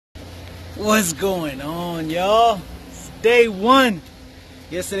What's going on, y'all? It's day 1.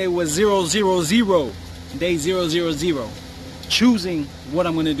 Yesterday was 000. Day 000. Choosing what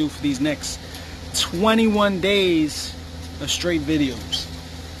I'm gonna do for these next 21 days of straight videos.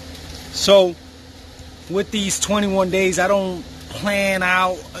 So with these 21 days, I don't plan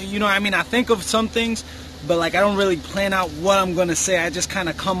out, I think of some things, but like I don't really plan out what I'm gonna say. I just kind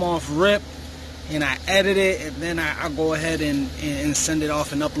of come off rip and I edit it, and then I go ahead and send it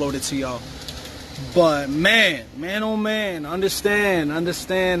off and upload it to y'all. But man, oh man, understand.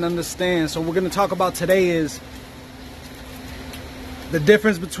 So we're gonna talk about today is the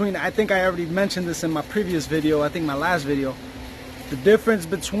difference between, I think I already mentioned this in my previous video, I think my last video, the difference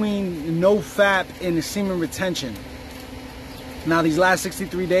between Nofap and semen retention. Now these last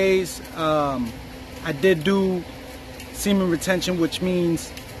 63 days, I did do semen retention, which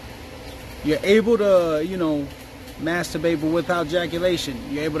means you're able to, masturbate but without ejaculation.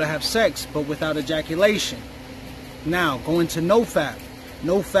 You're able to have sex but without ejaculation. Now, going to Nofap.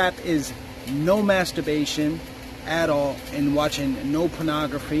 Nofap is no masturbation at all and watching no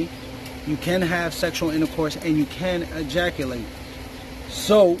pornography. You can have sexual intercourse and you can ejaculate.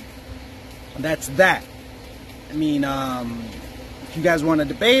 So, that's that. I mean, if you guys want to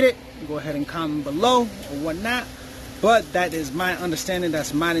debate it, go ahead and comment below or whatnot. But that is my understanding,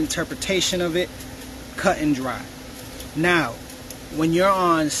 that's my interpretation of it, cut and dry. Now, when you're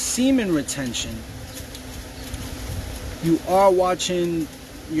on semen retention, you are watching,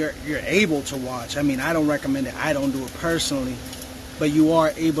 you're able to watch. I mean, I don't recommend it, I don't do it personally, but you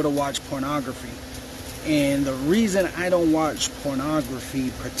are able to watch pornography. And the reason I don't watch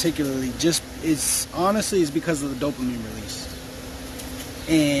pornography particularly honestly is because of the dopamine release.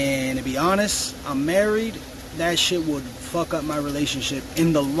 And to be honest, I'm married. That shit would fuck up my relationship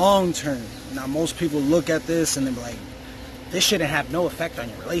in the long term. Now, most people look at this and they're like, this shouldn't have no effect on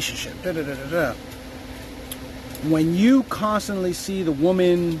your relationship. When you constantly see the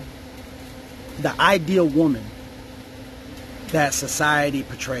woman, the ideal woman that society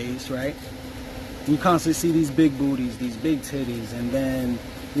portrays, right? You constantly see these big booties, these big titties, and then,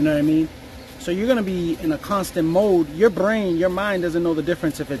 you know what I mean? So you're going to be in a constant mode. Your brain, your mind doesn't know the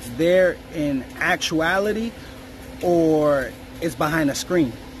difference if it's there in actuality or it's behind a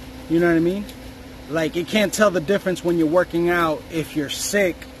screen. You know what I mean? Like, it can't tell the difference when you're working out if you're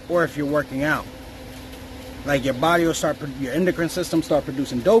sick or if you're working out. Like, your body will your endocrine system start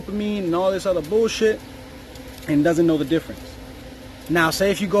producing dopamine and all this other bullshit and doesn't know the difference. Now, say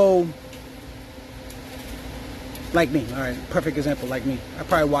if you go like me, all right, perfect example, like me. I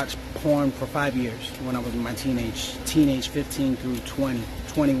probably watched porn for 5 years when I was in my teenage 15 through 20,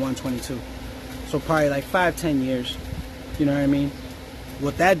 21, 22. So probably like 5-10 years, you know what I mean?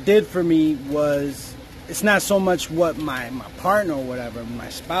 What that did for me was, it's not so much what my partner or whatever, my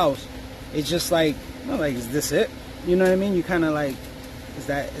spouse, it's just like, is this it? You know what I mean? You kind of like, is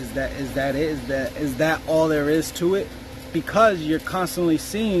that it? Is that all there is to it? Because you're constantly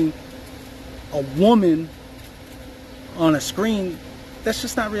seeing a woman on a screen that's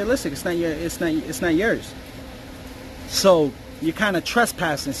just not realistic. It's not yours. So you're kind of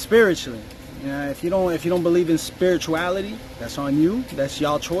trespassing spiritually. If you don't believe in spirituality, that's on you. That's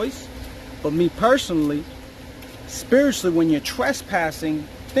y'all choice. But me personally, spiritually, when you're trespassing,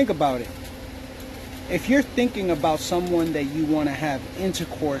 think about it. If you're thinking about someone that you want to have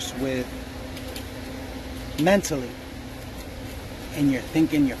intercourse with mentally, and you're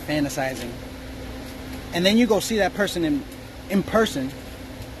thinking, you're fantasizing, and then you go see that person in person,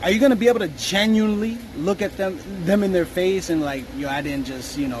 are you going to be able to genuinely look at them in their face and like, yo, I didn't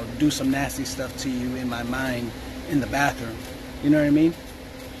just, do some nasty stuff to you in my mind in the bathroom? You know what I mean?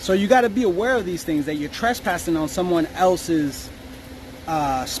 So you got to be aware of these things, that you're trespassing on someone else's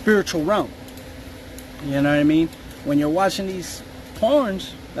spiritual realm. You know what I mean? When you're watching these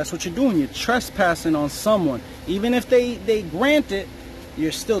porns, that's what you're doing. You're trespassing on someone. Even if they grant it,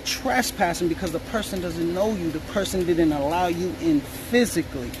 you're still trespassing because the person doesn't know you. The person didn't allow you in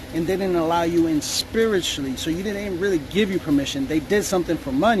physically and didn't allow you in spiritually. So you didn't really give you permission. They did something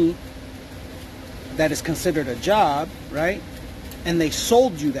for money that is considered a job, right? And they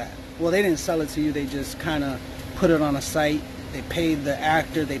sold you that. Well, they didn't sell it to you. They just kind of put it on a site. They paid the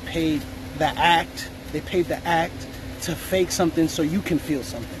actor. They paid the act. They paid the act to fake something so you can feel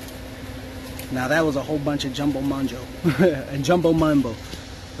something. Now that was a whole bunch of jumbo manjo and jumbo mambo,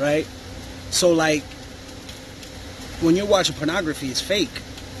 right? So like, when you're watching pornography, it's fake.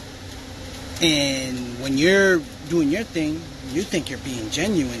 And when you're doing your thing, you think you're being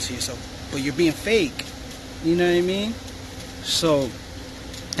genuine to yourself, but you're being fake. You know what I mean? So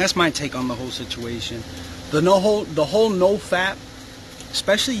that's my take on the whole situation. The whole Nofap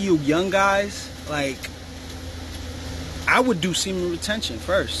especially you young guys, like, I would do semen retention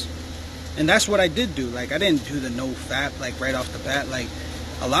first. And that's what I did do. Like, I didn't do the Nofap, like, right off the bat. Like,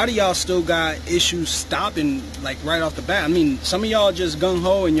 a lot of y'all still got issues stopping, like, right off the bat. I mean, some of y'all just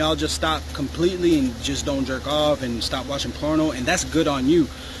gung-ho and y'all just stop completely and just don't jerk off and stop watching porno, and that's good on you.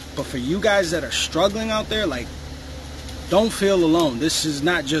 But for you guys that are struggling out there, like, don't feel alone. This is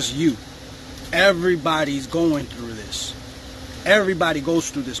not just you. Everybody's going through this. Everybody goes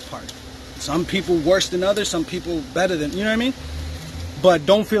through this part. Some people worse than others, some people better than, you know what I mean? But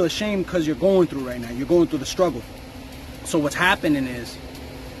don't feel ashamed because you're going through right now. You're going through the struggle. So what's happening is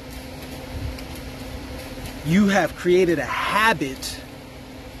you have created a habit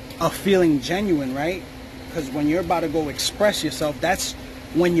of feeling genuine, right? Because when you're about to go express yourself, that's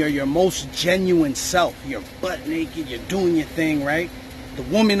when you're your most genuine self. You're butt naked, you're doing your thing, right? The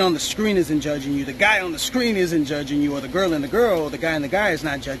woman on the screen isn't judging you. The guy on the screen isn't judging you. Or the girl and the girl, or the guy and the guy is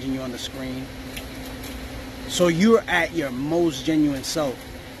not judging you on the screen. So you're at your most genuine self.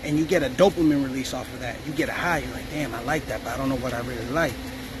 And you get a dopamine release off of that. You get a high. You're like, damn, I like that, but I don't know what I really like.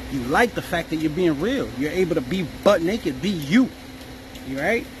 You like the fact that you're being real. You're able to be butt naked, be you. You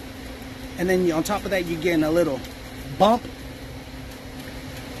right? And then on top of that, you're getting a little bump.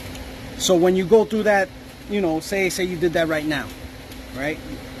 So when you go through that, you know, say you did that right now. Right?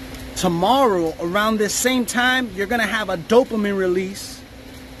 Tomorrow, around this same time, you're going to have a dopamine release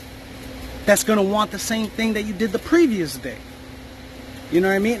that's going to want the same thing that you did the previous day. You know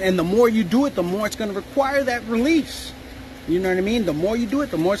what I mean? And the more you do it, the more it's going to require that release. You know what I mean? The more you do it,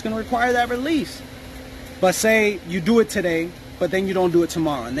 the more it's going to require that release. But say you do it today, but then you don't do it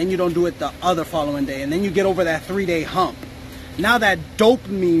tomorrow, and then you don't do it the other following day, and then you get over that 3-day hump. Now that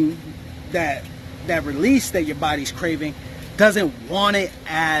dopamine, that release that your body's craving, doesn't want it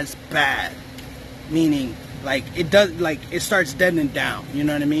as bad. Meaning, like, it starts deadening down. You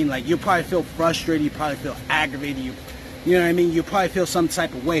know what I mean? Like, you'll probably feel frustrated, you probably feel aggravated, you know what I mean? You'll probably feel some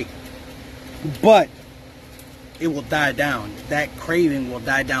type of way. But it will die down. That craving will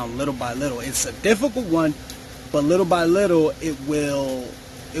die down little by little. It's a difficult one, but little by little it will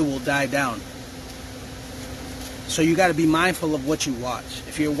die down. So you got to be mindful of what you watch.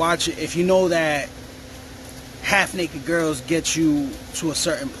 If you know that half-naked girls get you to a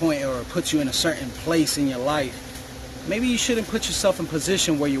certain point or puts you in a certain place in your life, maybe you shouldn't put yourself in a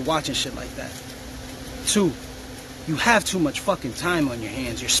position where you're watching shit like that. 2, you have too much fucking time on your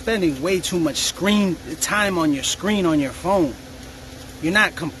hands. You're spending way too much screen time on your screen on your phone. You're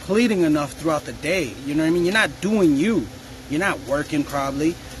not completing enough throughout the day. You know what I mean? You're not doing you. You're not working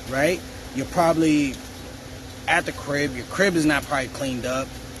probably, right? You're probably at the crib. Your crib is not probably cleaned up.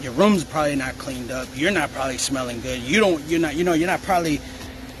 Your room's probably not cleaned up. You're not probably smelling good. You're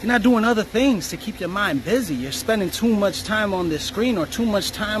not doing other things to keep your mind busy. You're spending too much time on this screen or too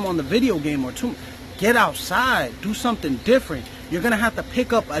much time on the video game or get outside, do something different. You're gonna have to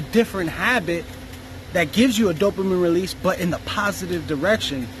pick up a different habit that gives you a dopamine release, but in the positive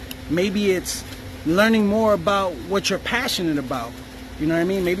direction. Maybe it's learning more about what you're passionate about. You know what I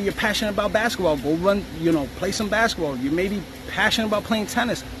mean? Maybe you're passionate about basketball. Go run, play some basketball. You may be passionate about playing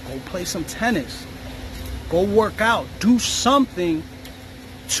tennis. Go play some tennis. Go work out. Do something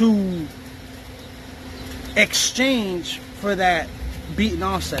to exchange for that beating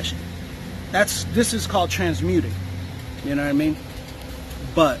off session. This is called transmuting. You know what I mean?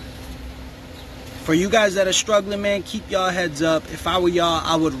 But for you guys that are struggling, man, keep y'all heads up. If I were y'all,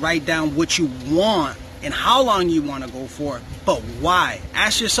 I would write down what you want and how long you want to go for it, but why.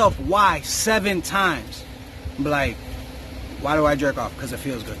 Ask yourself why 7 times. Be like, why do I jerk off? Because it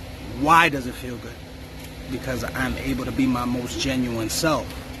feels good. Why does it feel good? Because I'm able to be my most genuine self.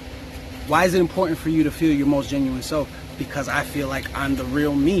 Why is it important for you to feel your most genuine self? Because I feel like I'm the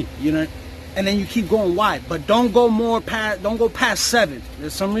real me, you know? And then you keep going why, but don't go past 7.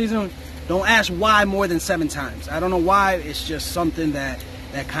 There's some reason, don't ask why more than 7 times. I don't know why, it's just something that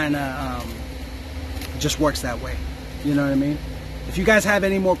kind of just works that way. You know what I mean? If you guys have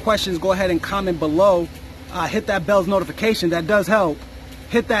any more questions, go ahead and comment below. Hit that bell's notification, that does help.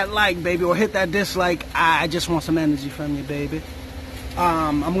 Hit that like, baby, or hit that dislike. I just want some energy from you, baby.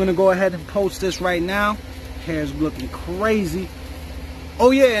 I'm gonna go ahead and post this right now. Hair's looking crazy.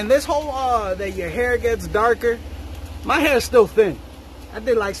 Oh yeah, and this whole that your hair gets darker, my hair's still thin. I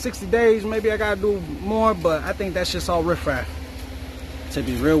did like 60 days, maybe I gotta do more, but I think that's just all riffraff, to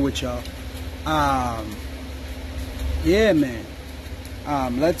be real with y'all. Yeah, man.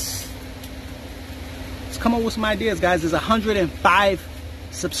 Let's come up with some ideas, guys. There's 105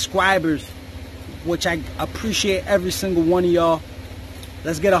 subscribers, which I appreciate every single one of y'all.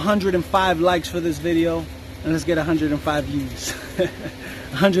 Let's get 105 likes for this video. And let's get 105 views.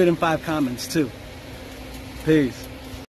 105 comments too. Peace.